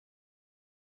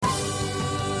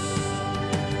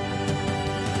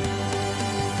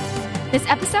This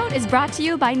episode is brought to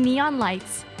you by Neon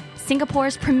Lights.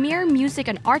 Singapore's premier music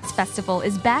and arts festival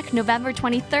is back November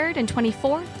 23rd and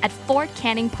 24th at Fort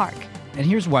Canning Park. And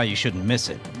here's why you shouldn't miss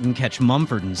it. You can catch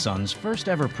Mumford & Sons' first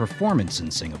ever performance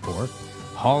in Singapore,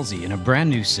 Halsey in a brand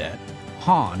new set,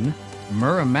 Han,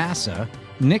 Muramasa,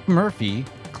 Nick Murphy,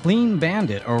 Clean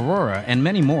Bandit, Aurora, and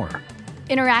many more.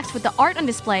 Interact with the art on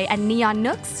display at Neon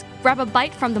Nooks, grab a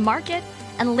bite from the market,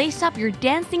 and lace up your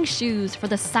dancing shoes for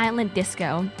the silent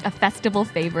disco, a festival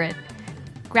favorite.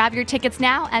 Grab your tickets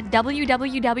now at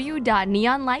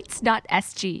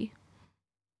www.neonlights.sg.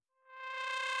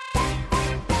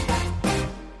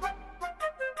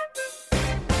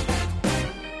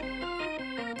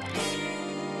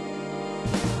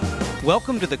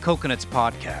 Welcome to the Coconuts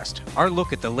Podcast, our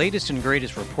look at the latest and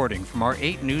greatest reporting from our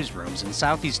 8 newsrooms in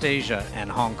Southeast Asia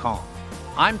and Hong Kong.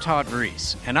 I'm Todd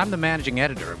Reese, and I'm the managing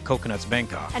editor of Coconuts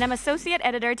Bangkok. And I'm associate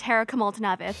editor Teirra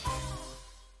Kamoltanavith.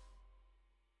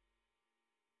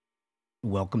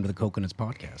 Welcome to the Coconuts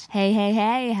Podcast. Hey,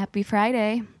 happy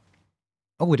Friday.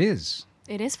 Oh, it is.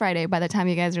 It is Friday by the time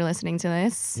you guys are listening to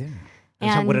this.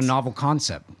 Yeah. What a novel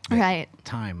concept. Right.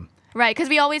 Time. Right, because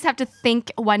we always have to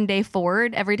think one day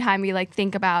forward. Every time we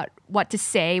think about what to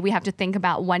say, we have to think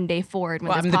about one day forward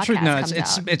when this podcast comes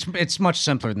out. It's much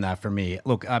simpler than that for me.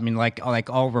 Look, I mean, like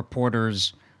all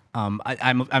reporters,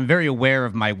 I'm very aware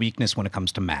of my weakness when it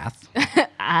comes to math.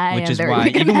 Which is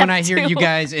why even when I hear you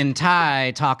guys in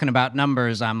Thai talking about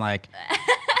numbers, I'm like,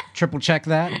 triple check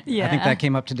that. Yeah. I think that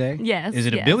came up today. Yes. Is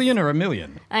it a billion or a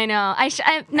million? I know.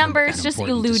 Numbers just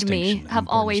elude me. Have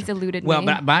always eluded me. Well,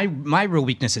 but my real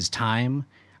weakness is time.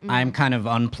 I'm kind of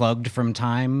unplugged from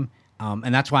time.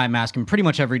 And that's why I'm asking pretty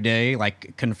much every day,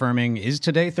 like confirming, is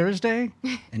today Thursday?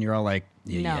 And you're all like,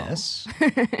 yes.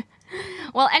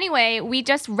 Well, anyway, we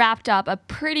just wrapped up a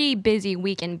pretty busy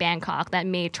week in Bangkok that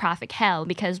made traffic hell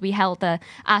because we held the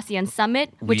ASEAN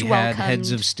Summit, which welcomed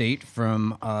heads of state,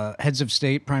 prime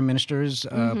ministers,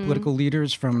 political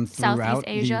leaders from throughout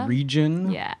the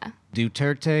region. Yeah.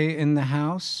 Duterte in the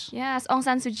house. Yes, Aung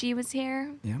San Suu Kyi was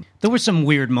here. Yeah. There were some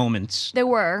weird moments. There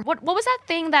were. What was that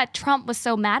thing that Trump was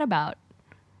so mad about?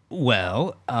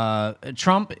 Well,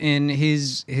 Trump in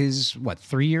his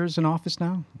 3 years in office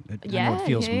now? I know it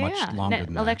feels much longer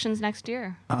than that. Elections next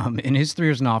year. In his 3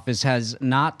 years in office has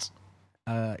not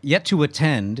yet to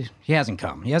attend. He hasn't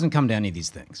come. He hasn't come to any of these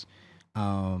things.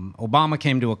 Obama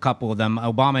came to a couple of them.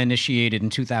 Obama initiated in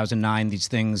 2009 these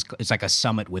things. It's like a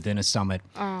summit within a summit.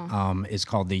 It's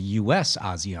called the U.S.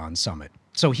 ASEAN Summit.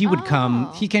 So he would come.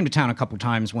 He came to town a couple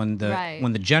times when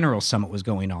the general summit was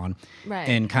going on,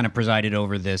 and kind of presided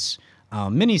over this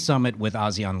mini summit with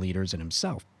ASEAN leaders and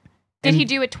himself. Did he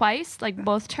do it twice, like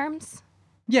both terms?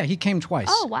 Yeah, he came twice.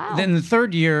 Oh, wow. Then the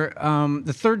third year,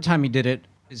 the third time he did it,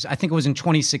 I think it was in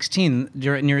 2016,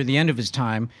 near the end of his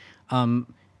time.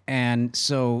 And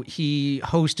so he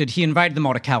invited them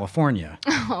all to California.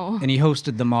 Oh. And he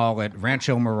hosted them all at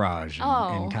Rancho Mirage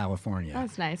in California.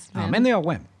 That's nice. And they all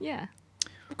went. Yeah,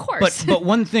 of course. But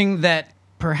one thing that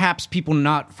perhaps people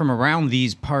not from around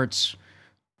these parts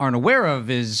aren't aware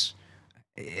of is,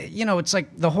 it's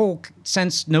like the whole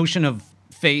notion of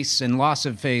face and loss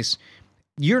of face.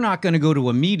 You're not going to go to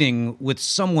a meeting with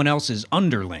someone else's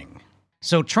underling.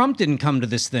 So Trump didn't come to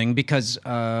this thing because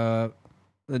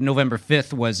November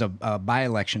 5th was a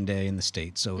by-election day in the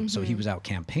state, so he was out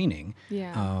campaigning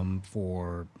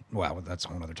that's a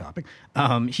whole other topic.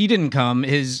 He didn't come.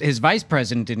 His vice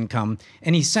president didn't come,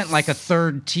 and he sent like a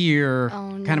third-tier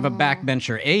kind of a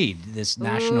backbencher aide, this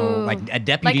national, like a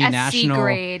deputy like a national...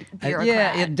 C-grade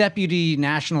bureaucrat. a deputy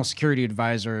national security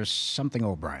advisor, something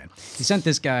O'Brien. He sent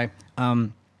this guy,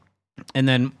 and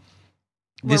then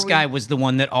this guy was the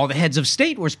one that all the heads of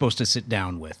state were supposed to sit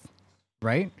down with,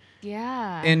 right?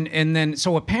 Yeah. And then,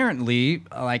 so apparently,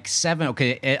 like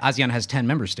ASEAN has 10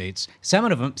 member states.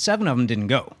 Seven of them didn't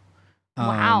go.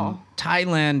 Wow.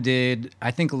 Thailand did,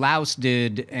 I think Laos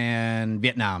did, and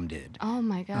Vietnam did. Oh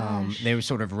my gosh. They were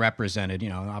sort of represented,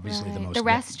 obviously the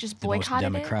rest just boycotted the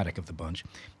most democratic of the bunch.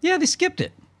 Yeah, they skipped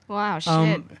it. Wow, shit.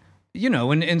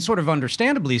 And sort of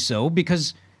understandably so,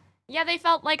 because... Yeah, they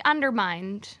felt like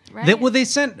undermined, right?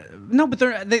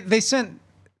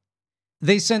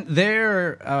 They sent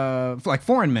their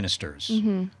foreign ministers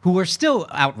who were still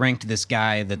outranked this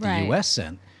guy that the U.S.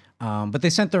 sent, but they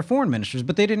sent their foreign ministers,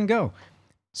 but they didn't go.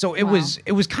 So it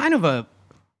was kind of a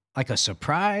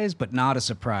surprise, but not a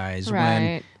surprise.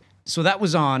 Right. So that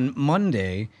was on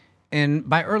Monday, and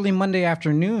by early Monday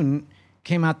afternoon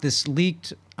came out this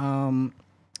leaked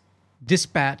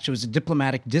dispatch. It was a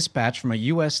diplomatic dispatch from a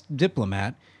U.S.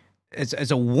 diplomat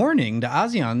as a warning to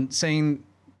ASEAN, saying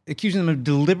accusing them of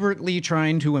deliberately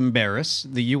trying to embarrass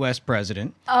the U.S.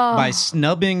 president by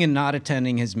snubbing and not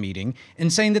attending his meeting,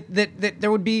 and saying that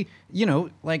there would be,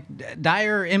 like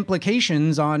dire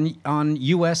implications on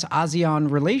U.S.-ASEAN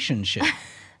relationship.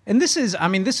 And this is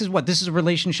a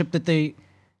relationship that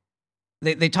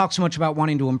they talk so much about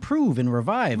wanting to improve and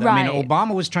revive. Right. I mean,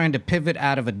 Obama was trying to pivot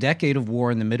out of a decade of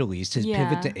war in the Middle East, his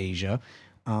pivot to Asia,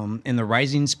 and the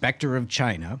rising specter of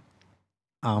China.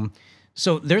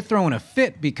 So they're throwing a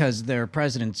fit because their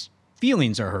president's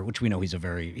feelings are hurt, which we know he's a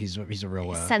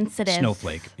real sensitive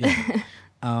snowflake. Yeah.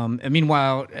 And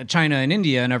meanwhile, China and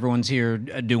India and everyone's here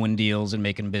doing deals and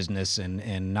making business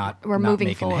and not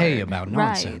making forward. hay about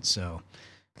nonsense. Right. So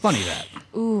funny that.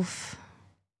 Oof.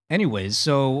 Anyways,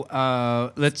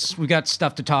 so we got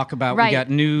stuff to talk about. Right. We got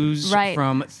news Right.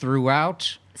 from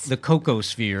throughout the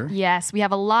cocosphere. Yes, we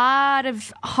have a lot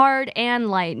of hard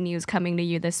and light news coming to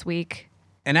you this week.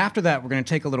 And after that, we're going to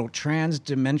take a little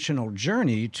trans-dimensional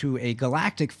journey to a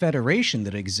galactic federation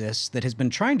that exists that has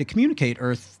been trying to communicate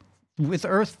with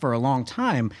Earth for a long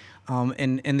time,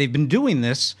 and they've been doing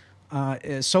this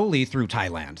solely through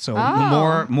Thailand. So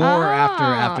more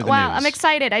after the well, news. I'm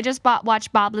excited. I just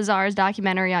watched Bob Lazar's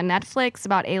documentary on Netflix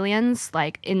about aliens,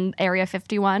 like in Area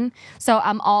 51. So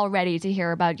I'm all ready to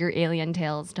hear about your alien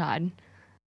tales, Todd.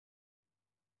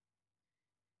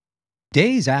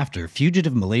 Days after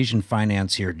fugitive Malaysian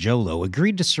financier Jolo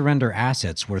agreed to surrender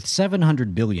assets worth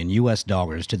 $700 billion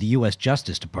to the U.S.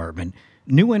 Justice Department,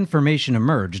 new information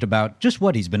emerged about just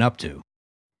what he's been up to.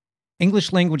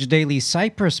 English-language daily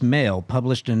Cyprus Mail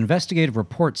published an investigative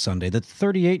report Sunday that the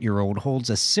 38-year-old holds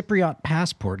a Cypriot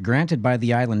passport granted by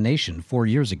the island nation 4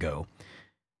 years ago.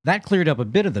 That cleared up a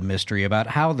bit of the mystery about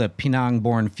how the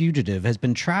Penang-born fugitive has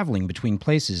been traveling between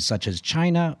places such as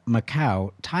China,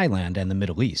 Macau, Thailand, and the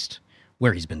Middle East,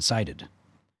 where he's been cited.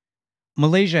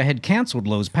 Malaysia had canceled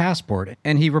Lo's passport,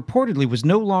 and he reportedly was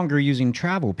no longer using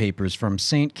travel papers from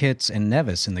St. Kitts and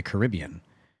Nevis in the Caribbean.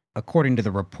 According to the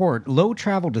report, Lo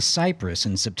traveled to Cyprus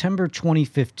in September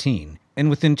 2015, and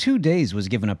within 2 days was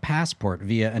given a passport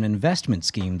via an investment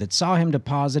scheme that saw him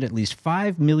deposit at least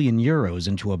 5 million euros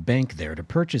into a bank there to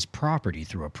purchase property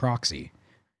through a proxy.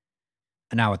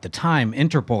 Now, at the time,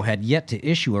 Interpol had yet to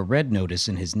issue a red notice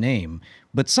in his name,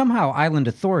 but somehow island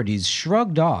authorities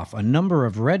shrugged off a number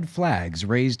of red flags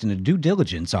raised in a due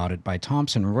diligence audit by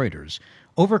Thomson Reuters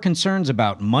over concerns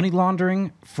about money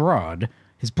laundering, fraud,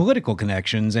 his political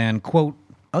connections, and, quote,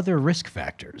 other risk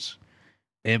factors.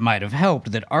 It might have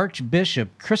helped that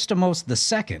Archbishop Christomos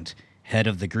II, head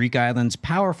of the Greek island's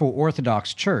powerful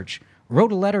Orthodox Church,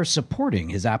 wrote a letter supporting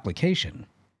his application.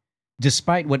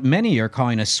 Despite what many are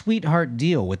calling a sweetheart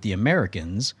deal with the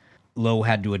Americans, Lo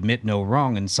had to admit no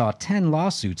wrong and saw 10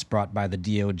 lawsuits brought by the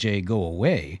DOJ go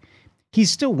away. He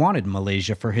still wanted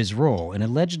Malaysia for his role in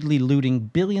allegedly looting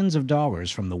billions of dollars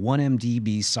from the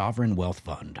 1MDB Sovereign Wealth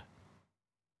Fund.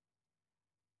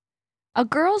 A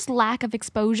girl's lack of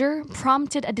exposure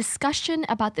prompted a discussion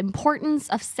about the importance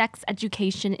of sex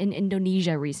education in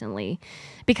Indonesia recently,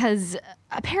 because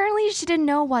apparently she didn't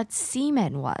know what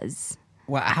semen was.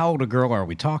 Well, how old a girl are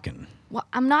we talking? Well,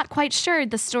 I'm not quite sure.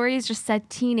 The stories just said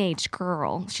teenage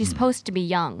girl. She's supposed to be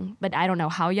young, but I don't know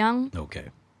how young. Okay.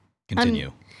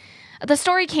 Continue. The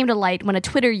story came to light when a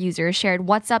Twitter user shared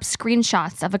WhatsApp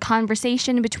screenshots of a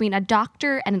conversation between a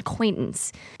doctor and an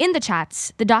acquaintance. In the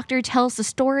chats, the doctor tells the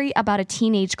story about a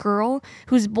teenage girl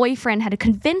whose boyfriend had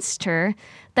convinced her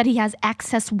that he has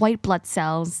excess white blood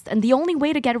cells, and the only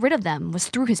way to get rid of them was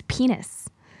through his penis.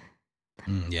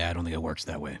 Yeah, I don't think it works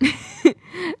that way.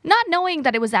 Not knowing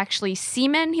that it was actually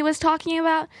semen he was talking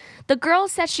about, the girl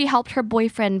said she helped her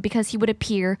boyfriend because he would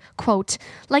appear, quote,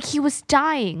 like he was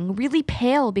dying, really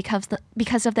pale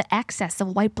because of the excess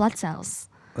of white blood cells.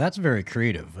 Well, that's very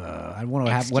creative. I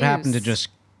wonder what happened to just,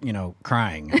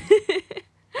 crying.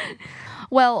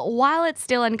 Well, while it's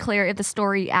still unclear if the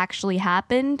story actually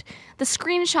happened, the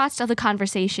screenshots of the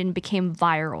conversation became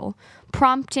viral,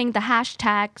 prompting the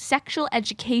hashtag sexual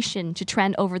education to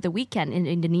trend over the weekend in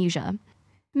Indonesia.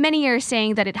 Many are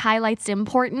saying that it highlights the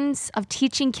importance of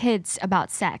teaching kids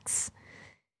about sex.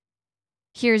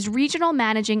 Here's Regional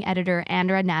Managing Editor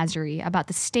Andra Nazari about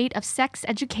the state of sex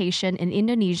education in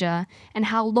Indonesia and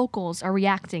how locals are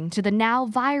reacting to the now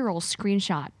viral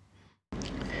screenshot.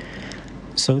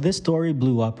 So this story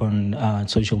blew up on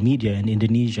social media in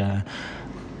Indonesia,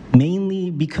 mainly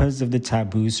because of the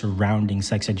taboo surrounding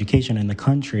sex education in the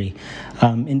country.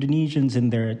 Indonesians in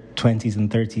their 20s and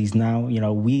 30s now,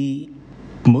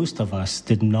 most of us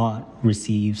did not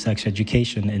receive sex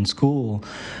education in school.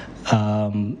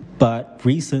 But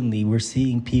recently we're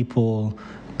seeing people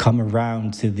come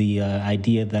around to the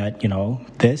idea that,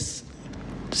 this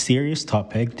serious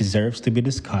topic, deserves to be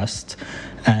discussed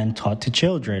and taught to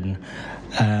children.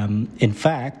 In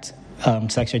fact,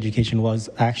 sex education was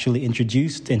actually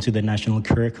introduced into the national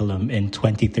curriculum in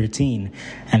 2013.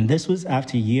 And this was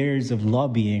after years of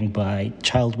lobbying by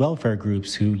child welfare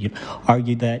groups who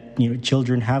argued that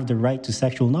children have the right to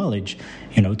sexual knowledge,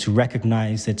 to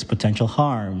recognize its potential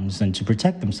harms and to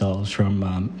protect themselves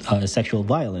from sexual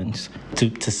violence.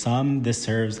 To some, this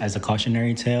serves as a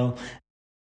cautionary tale.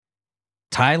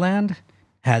 Thailand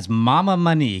has Mama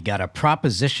Mani got a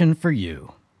proposition for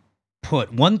you.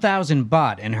 Put 1,000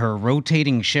 baht in her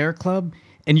rotating share club,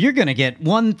 and you're going to get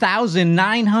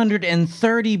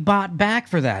 1,930 baht back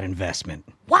for that investment.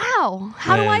 Wow.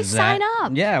 How do I sign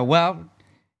up? Yeah, well,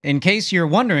 in case you're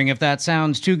wondering if that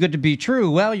sounds too good to be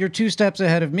true, well, you're 2 steps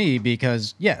ahead of me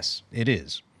because, yes, it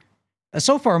is.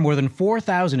 So far, more than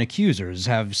 4,000 accusers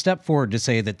have stepped forward to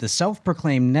say that the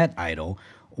self-proclaimed net idol,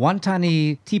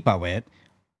 Wantani Tipawet,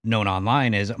 known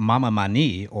online as Mama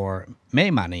Mani or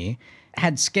May Mani,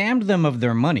 had scammed them of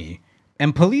their money,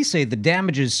 and police say the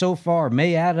damages so far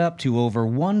may add up to over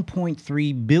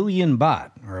 1.3 billion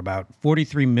baht, or about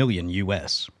 43 million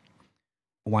US.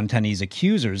 Wantani's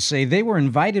accusers say they were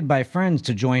invited by friends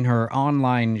to join her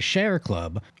online share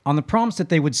club on the promise that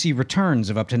they would see returns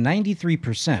of up to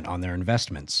 93% on their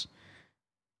investments.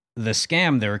 The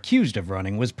scam they're accused of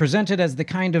running was presented as the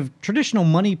kind of traditional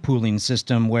money pooling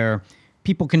system where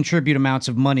people contribute amounts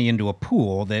of money into a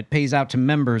pool that pays out to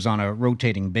members on a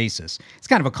rotating basis. It's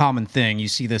kind of a common thing. You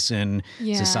see this in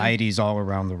societies all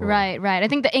around the world. Right. I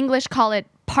think the English call it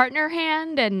partner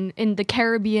hand, and in the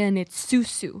Caribbean, it's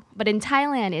susu. But in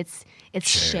Thailand, it's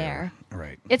share.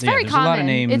 Right. It's very common. A lot of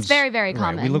names. It's very, very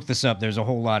common. We looked this up. There's a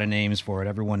whole lot of names for it.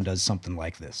 Everyone does something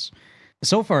like this.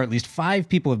 So far, at least 5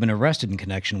 people have been arrested in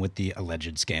connection with the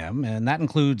alleged scam, and that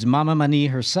includes Mama Mani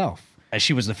herself.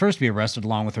 She was the first to be arrested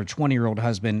along with her 20-year-old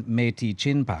husband, Meti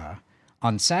Chinpa,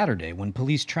 on Saturday when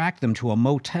police tracked them to a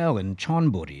motel in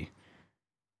Chonburi.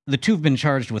 The 2 have been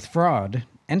charged with fraud,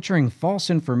 entering false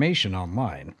information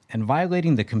online, and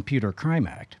violating the Computer Crime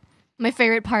Act. My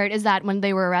favorite part is that when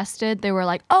they were arrested, they were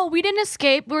like, "Oh, we didn't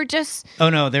escape. We're just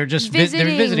they're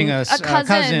visiting a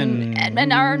cousin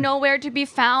and are nowhere to be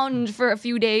found for a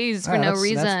few days for no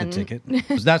reason." That's the ticket.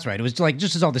 That's right. It was like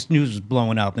just as all this news was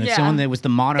blowing up, and it's the one that was the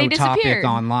mono topic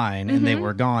online, and they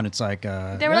were gone. It's like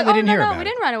they were like, "Oh, no, we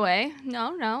didn't run away.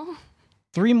 No."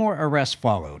 3 more arrests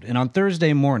followed, and on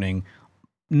Thursday morning,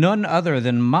 none other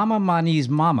than Mama Mani's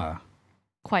mama,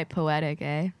 quite poetic,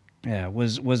 eh? Yeah,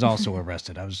 was also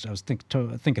arrested. I was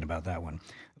thinking about that one.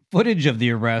 Footage of the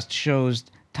arrest shows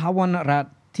Tawan Rat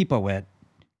Tipawet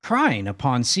crying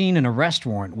upon seeing an arrest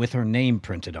warrant with her name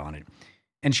printed on it.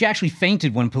 And she actually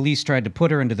fainted when police tried to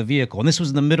put her into the vehicle. And this was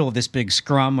in the middle of this big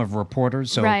scrum of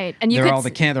reporters. So right. And they're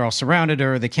all surrounded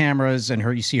her, the cameras, and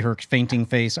you see her fainting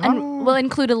face. And we'll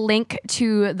include a link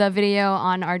to the video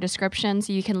on our description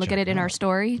so you can look at it in our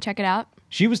story. Check it out.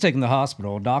 She was taken to the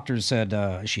hospital. Doctors said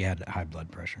she had high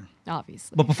blood pressure.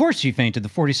 Obviously. But before she fainted, the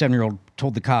 47-year-old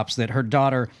told the cops that her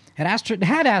daughter had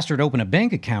asked her to open a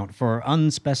bank account for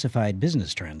unspecified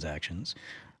business transactions,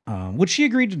 which she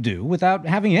agreed to do without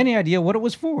having any idea what it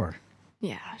was for.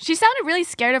 Yeah. She sounded really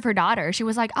scared of her daughter. She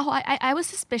was like, "Oh, I was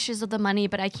suspicious of the money,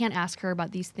 but I can't ask her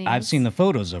about these things." I've seen the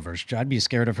photos of her. I'd be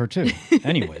scared of her too.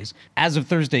 Anyways, as of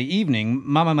Thursday evening,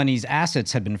 Mama Mani's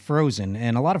assets had been frozen,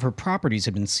 and a lot of her properties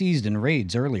had been seized in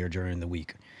raids earlier during the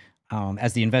week.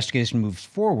 As the investigation moves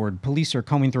forward, police are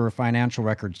combing through her financial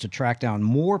records to track down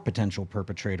more potential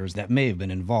perpetrators that may have been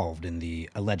involved in the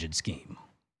alleged scheme.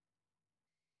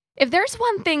 If there's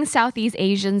one thing Southeast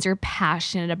Asians are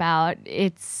passionate about,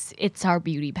 it's our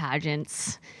beauty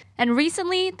pageants. And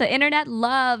recently, the internet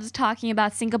loves talking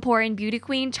about Singaporean beauty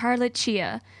queen Charlotte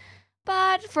Chia,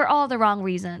 but for all the wrong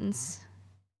reasons.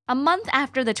 A month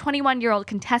after the 21-year-old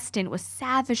contestant was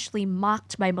savagely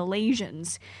mocked by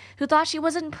Malaysians who thought she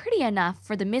wasn't pretty enough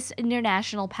for the Miss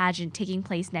International pageant taking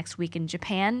place next week in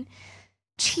Japan,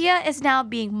 Chia is now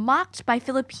being mocked by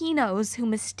Filipinos who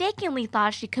mistakenly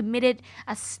thought she committed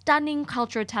a stunning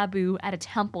cultural taboo at a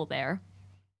temple there.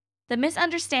 The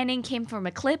misunderstanding came from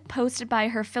a clip posted by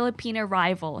her Filipino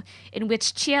rival, in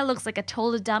which Chia looks like a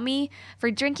total dummy for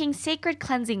drinking sacred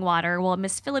cleansing water while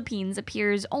Miss Philippines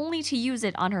appears only to use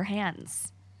it on her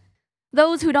hands.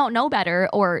 Those who don't know better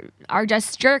or are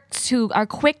just jerks who are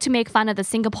quick to make fun of the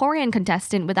Singaporean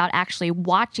contestant without actually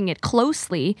watching it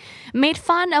closely made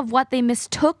fun of what they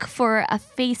mistook for a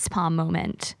facepalm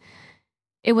moment.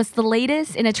 It was the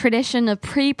latest in a tradition of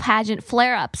pre-pageant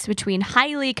flare-ups between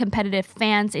highly competitive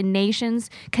fans in nations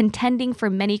contending for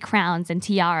many crowns and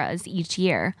tiaras each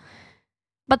year.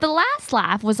 But the last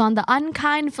laugh was on the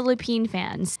unkind Philippine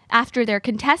fans after their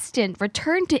contestant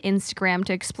returned to Instagram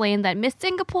to explain that Miss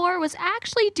Singapore was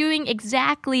actually doing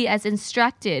exactly as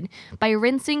instructed by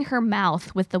rinsing her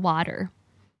mouth with the water.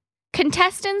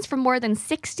 Contestants from more than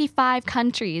 65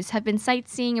 countries have been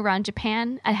sightseeing around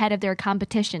Japan ahead of their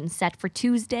competition set for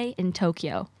Tuesday in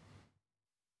Tokyo.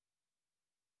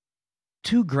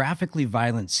 Two graphically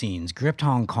violent scenes gripped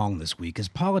Hong Kong this week as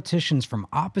politicians from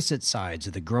opposite sides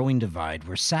of the growing divide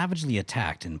were savagely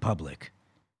attacked in public.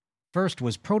 First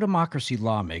was pro-democracy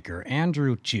lawmaker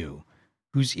Andrew Chiu,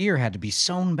 whose ear had to be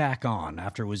sewn back on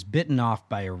after it was bitten off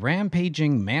by a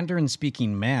rampaging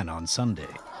Mandarin-speaking man on Sunday.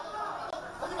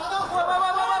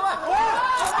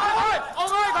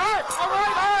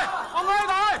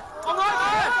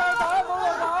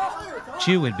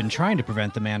 Chiu had been trying to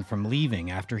prevent the man from leaving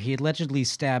after he allegedly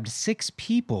stabbed 6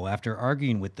 people after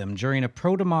arguing with them during a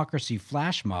pro-democracy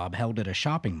flash mob held at a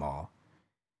shopping mall.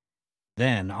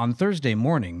 Then, on Thursday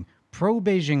morning,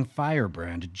 pro-Beijing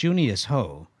firebrand Junius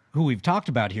Ho, who we've talked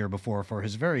about here before for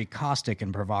his very caustic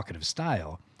and provocative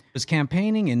style, was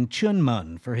campaigning in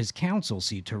Chunmun for his council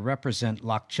seat to represent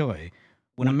Lak Choi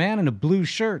when a man in a blue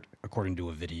shirt, according to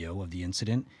a video of the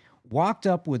incident, walked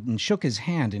up with and shook his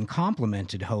hand and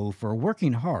complimented Ho for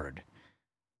working hard.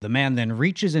 The man then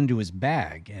reaches into his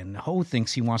bag, and Ho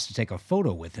thinks he wants to take a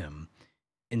photo with him.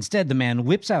 Instead, the man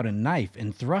whips out a knife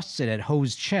and thrusts it at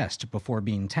Ho's chest before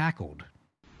being tackled.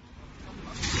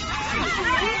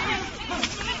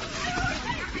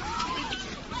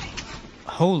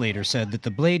 Ho later said that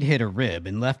the blade hit a rib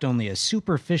and left only a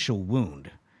superficial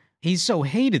wound. He's so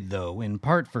hated, though, in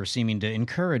part for seeming to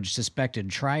encourage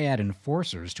suspected triad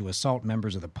enforcers to assault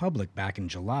members of the public back in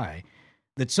July,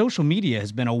 that social media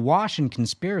has been awash in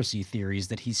conspiracy theories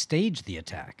that he staged the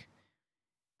attack.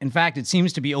 In fact, it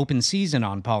seems to be open season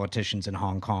on politicians in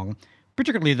Hong Kong,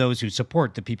 particularly those who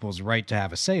support the people's right to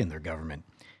have a say in their government.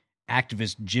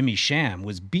 Activist Jimmy Sham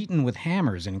was beaten with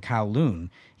hammers in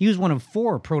Kowloon. He was one of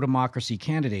 4 pro-democracy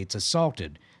candidates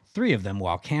assaulted, 3 of them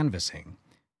while canvassing.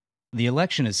 The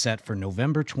election is set for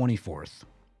November 24th.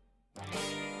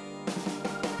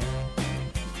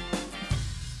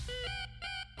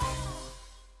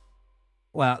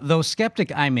 Well, though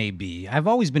skeptic I may be, I've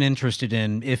always been interested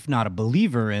in, if not a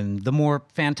believer in, the more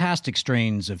fantastic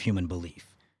strains of human belief.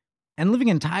 And living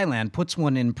in Thailand puts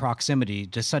one in proximity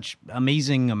to such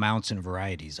amazing amounts and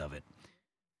varieties of it.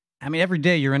 I mean, every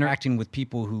day you're interacting with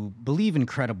people who believe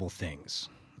incredible things.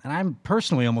 And I'm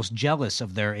personally almost jealous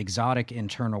of their exotic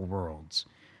internal worlds.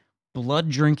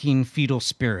 Blood-drinking fetal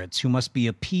spirits who must be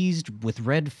appeased with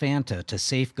red Fanta to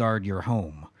safeguard your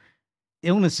home.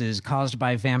 Illnesses caused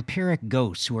by vampiric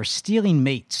ghosts who are stealing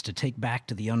mates to take back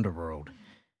to the underworld.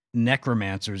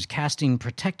 Necromancers casting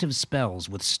protective spells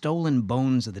with stolen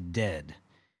bones of the dead.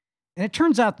 And it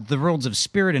turns out that the worlds of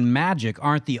spirit and magic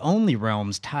aren't the only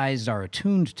realms Thais are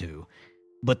attuned to,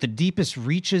 but the deepest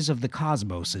reaches of the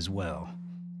cosmos as well.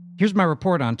 Here's my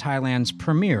report on Thailand's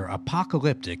premier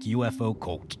apocalyptic UFO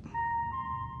cult.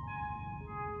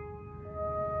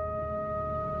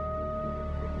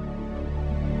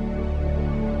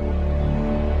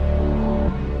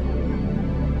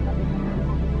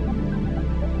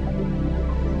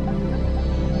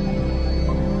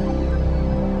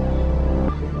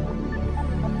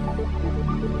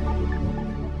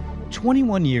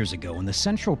 "21 years ago in the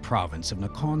central province of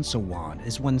Nakhon Sawan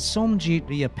is when Somjit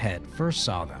Riapet first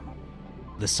saw them.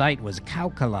 The site was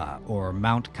Khao Kala, or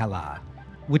Mount Kala,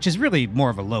 which is really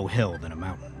more of a low hill than a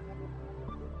mountain.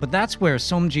 But that's where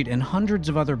Somjit and hundreds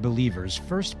of other believers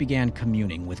first began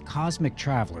communing with cosmic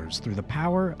travelers through the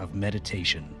power of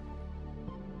meditation.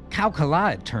 Khao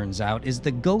Kala, it turns out, is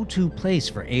the go-to place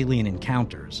for alien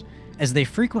encounters, as they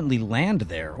frequently land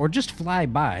there or just fly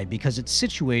by because it's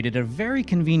situated at a very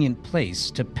convenient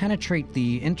place to penetrate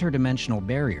the interdimensional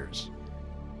barriers.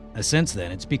 Since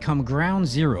then, it's become ground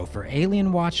zero for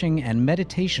alien watching and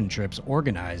meditation trips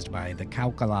organized by the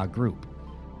Khao Kala group.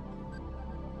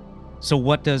 So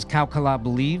what does Khao Kala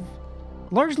believe?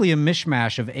 Largely a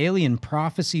mishmash of alien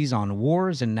prophecies on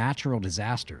wars and natural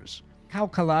disasters.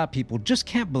 Khao Kala people just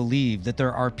can't believe that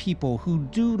there are people who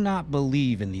do not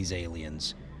believe in these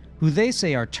aliens, who they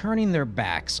say are turning their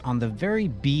backs on the very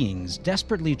beings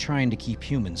desperately trying to keep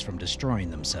humans from destroying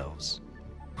themselves.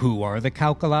 Who are the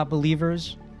Khao Kala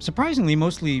believers? Surprisingly,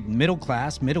 mostly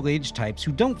middle-class, middle-aged types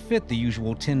who don't fit the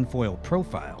usual tinfoil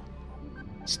profile.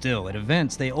 Still, at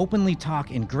events, they openly talk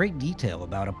in great detail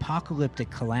about apocalyptic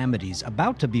calamities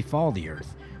about to befall the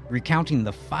Earth, recounting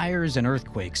the fires and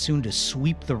earthquakes soon to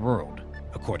sweep the world,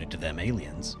 according to them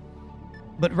aliens.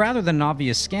 But rather than an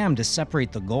obvious scam to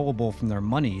separate the gullible from their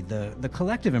money, the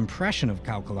collective impression of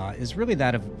Kaukala is really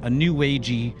that of a new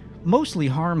agey, mostly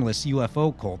harmless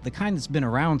UFO cult, the kind that's been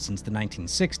around since the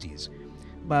 1960s,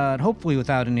 but hopefully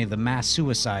without any of the mass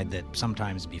suicide that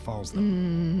sometimes befalls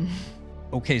them.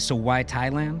 Okay, so why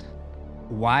Thailand?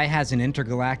 Why has an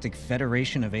intergalactic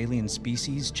federation of alien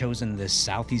species chosen this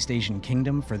Southeast Asian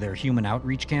kingdom for their human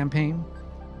outreach campaign?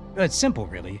 It's simple,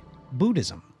 really.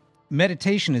 Buddhism.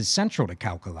 Meditation is central to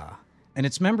Kaukala, and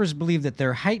its members believe that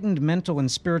their heightened mental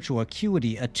and spiritual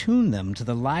acuity attune them to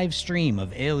the live stream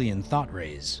of alien thought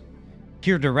rays.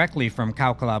 Hear directly from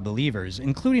Kaukala believers,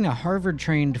 including a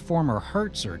Harvard-trained former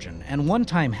heart surgeon and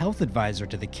one-time health advisor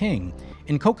to the king,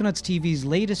 in Coconuts TV's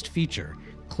latest feature,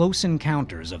 Close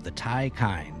Encounters of the Thai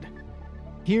Kind.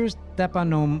 Here's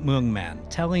Tepanom Mungman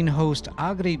telling host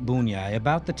Agrit Bunyai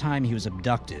about the time he was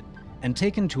abducted and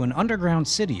taken to an underground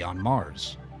city on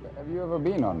Mars. Have you ever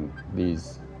been on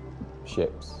these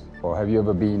ships? Or have you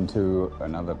ever been to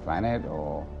another planet?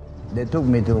 Or They took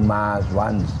me to Mars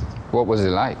once. what was it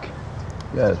like?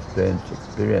 Yes, strange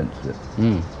experience.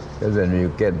 Because when you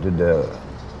get to the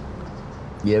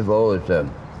UFOs,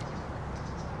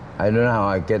 I don't know how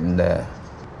I get in there.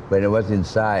 When I was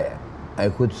inside, I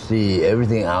could see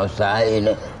everything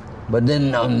outside, But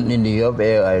then in the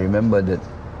UFO, I remember that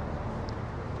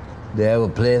they have a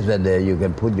place where you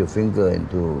can put your finger in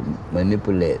to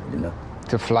manipulate,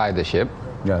 To fly the ship?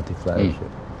 Yeah, to fly the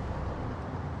ship.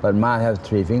 But mine has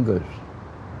 3 fingers.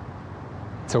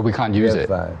 So we can't use it?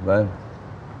 5, right?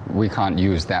 We can't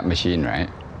use that machine, right?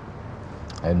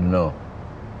 I don't know.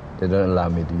 They don't allow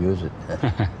me to use it.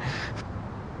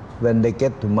 When they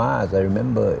get to Mars, I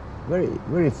remember very,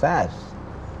 very fast.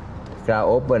 The ground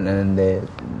opened and the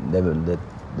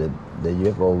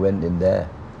UFO went in there.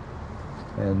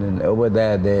 And then over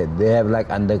there, they have like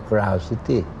underground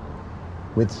city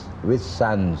with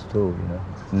suns too,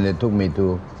 And they took me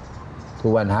to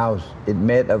one house. It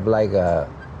made of like a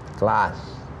glass.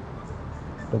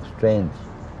 Looks strange.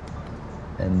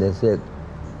 And they said,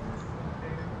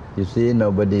 you see,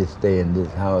 nobody stay in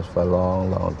this house for a long,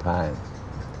 long time.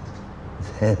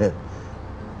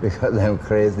 Because I'm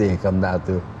crazy, come down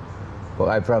to, well,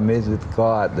 I promised with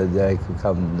God that I could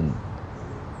come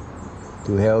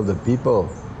to help the people.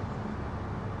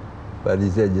 But he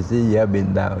said, you see, you have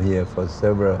been down here for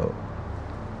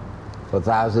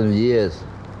 1,000 years.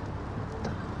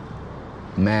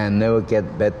 Man never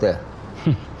get better.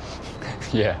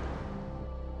 Yeah.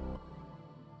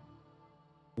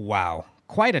 Wow,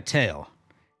 quite a tale.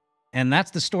 And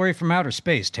that's the story from outer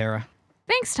space, Teirra.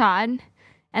 Thanks, Todd.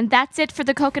 And that's it for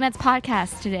the Coconuts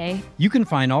podcast today. You can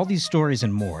find all these stories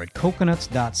and more at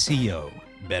coconuts.co.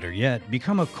 Better yet,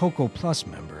 become a Coco Plus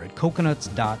member at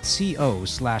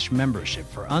coconuts.co/membership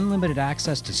for unlimited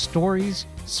access to stories,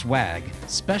 swag,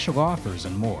 special offers,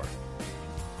 and more.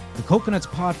 The Coconuts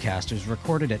podcast is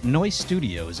recorded at Noise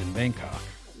Studios in Bangkok.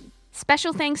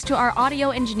 Special thanks to our audio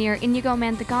engineer, Inigo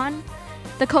Mantagon.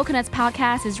 The Coconuts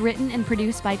podcast is written and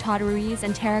produced by Todd Ruiz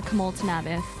and Teirra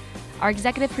Kamoltanabith. Our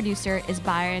executive producer is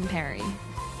Byron Perry.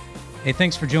 Hey,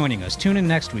 thanks for joining us. Tune in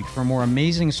next week for more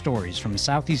amazing stories from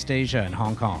Southeast Asia and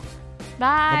Hong Kong.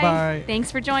 Bye. Bye-bye. Thanks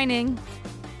for joining.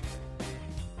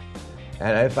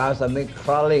 And I found something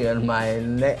crawling on my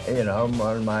neck,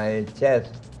 on my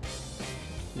chest.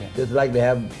 Yeah. Just like they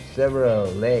have several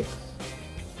legs.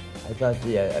 I thought,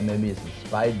 maybe it's a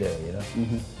spider,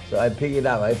 Mm-hmm. So I pick it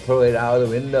up, I throw it out the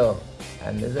window,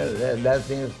 and that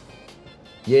thing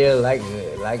yell like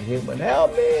human,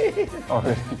 help me! Oh,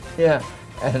 really? Yeah,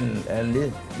 and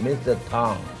this Mr.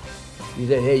 Tong, he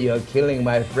said, hey, you're killing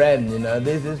my friend,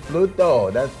 this is Pluto,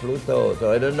 that's Pluto,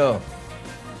 so I don't know.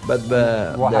 But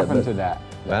What happened to that?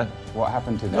 What? What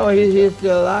happened to that? No, he's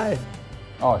still alive.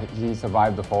 Oh, he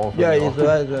survived the fall from Yeah, the he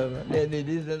survived.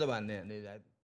 This is the one.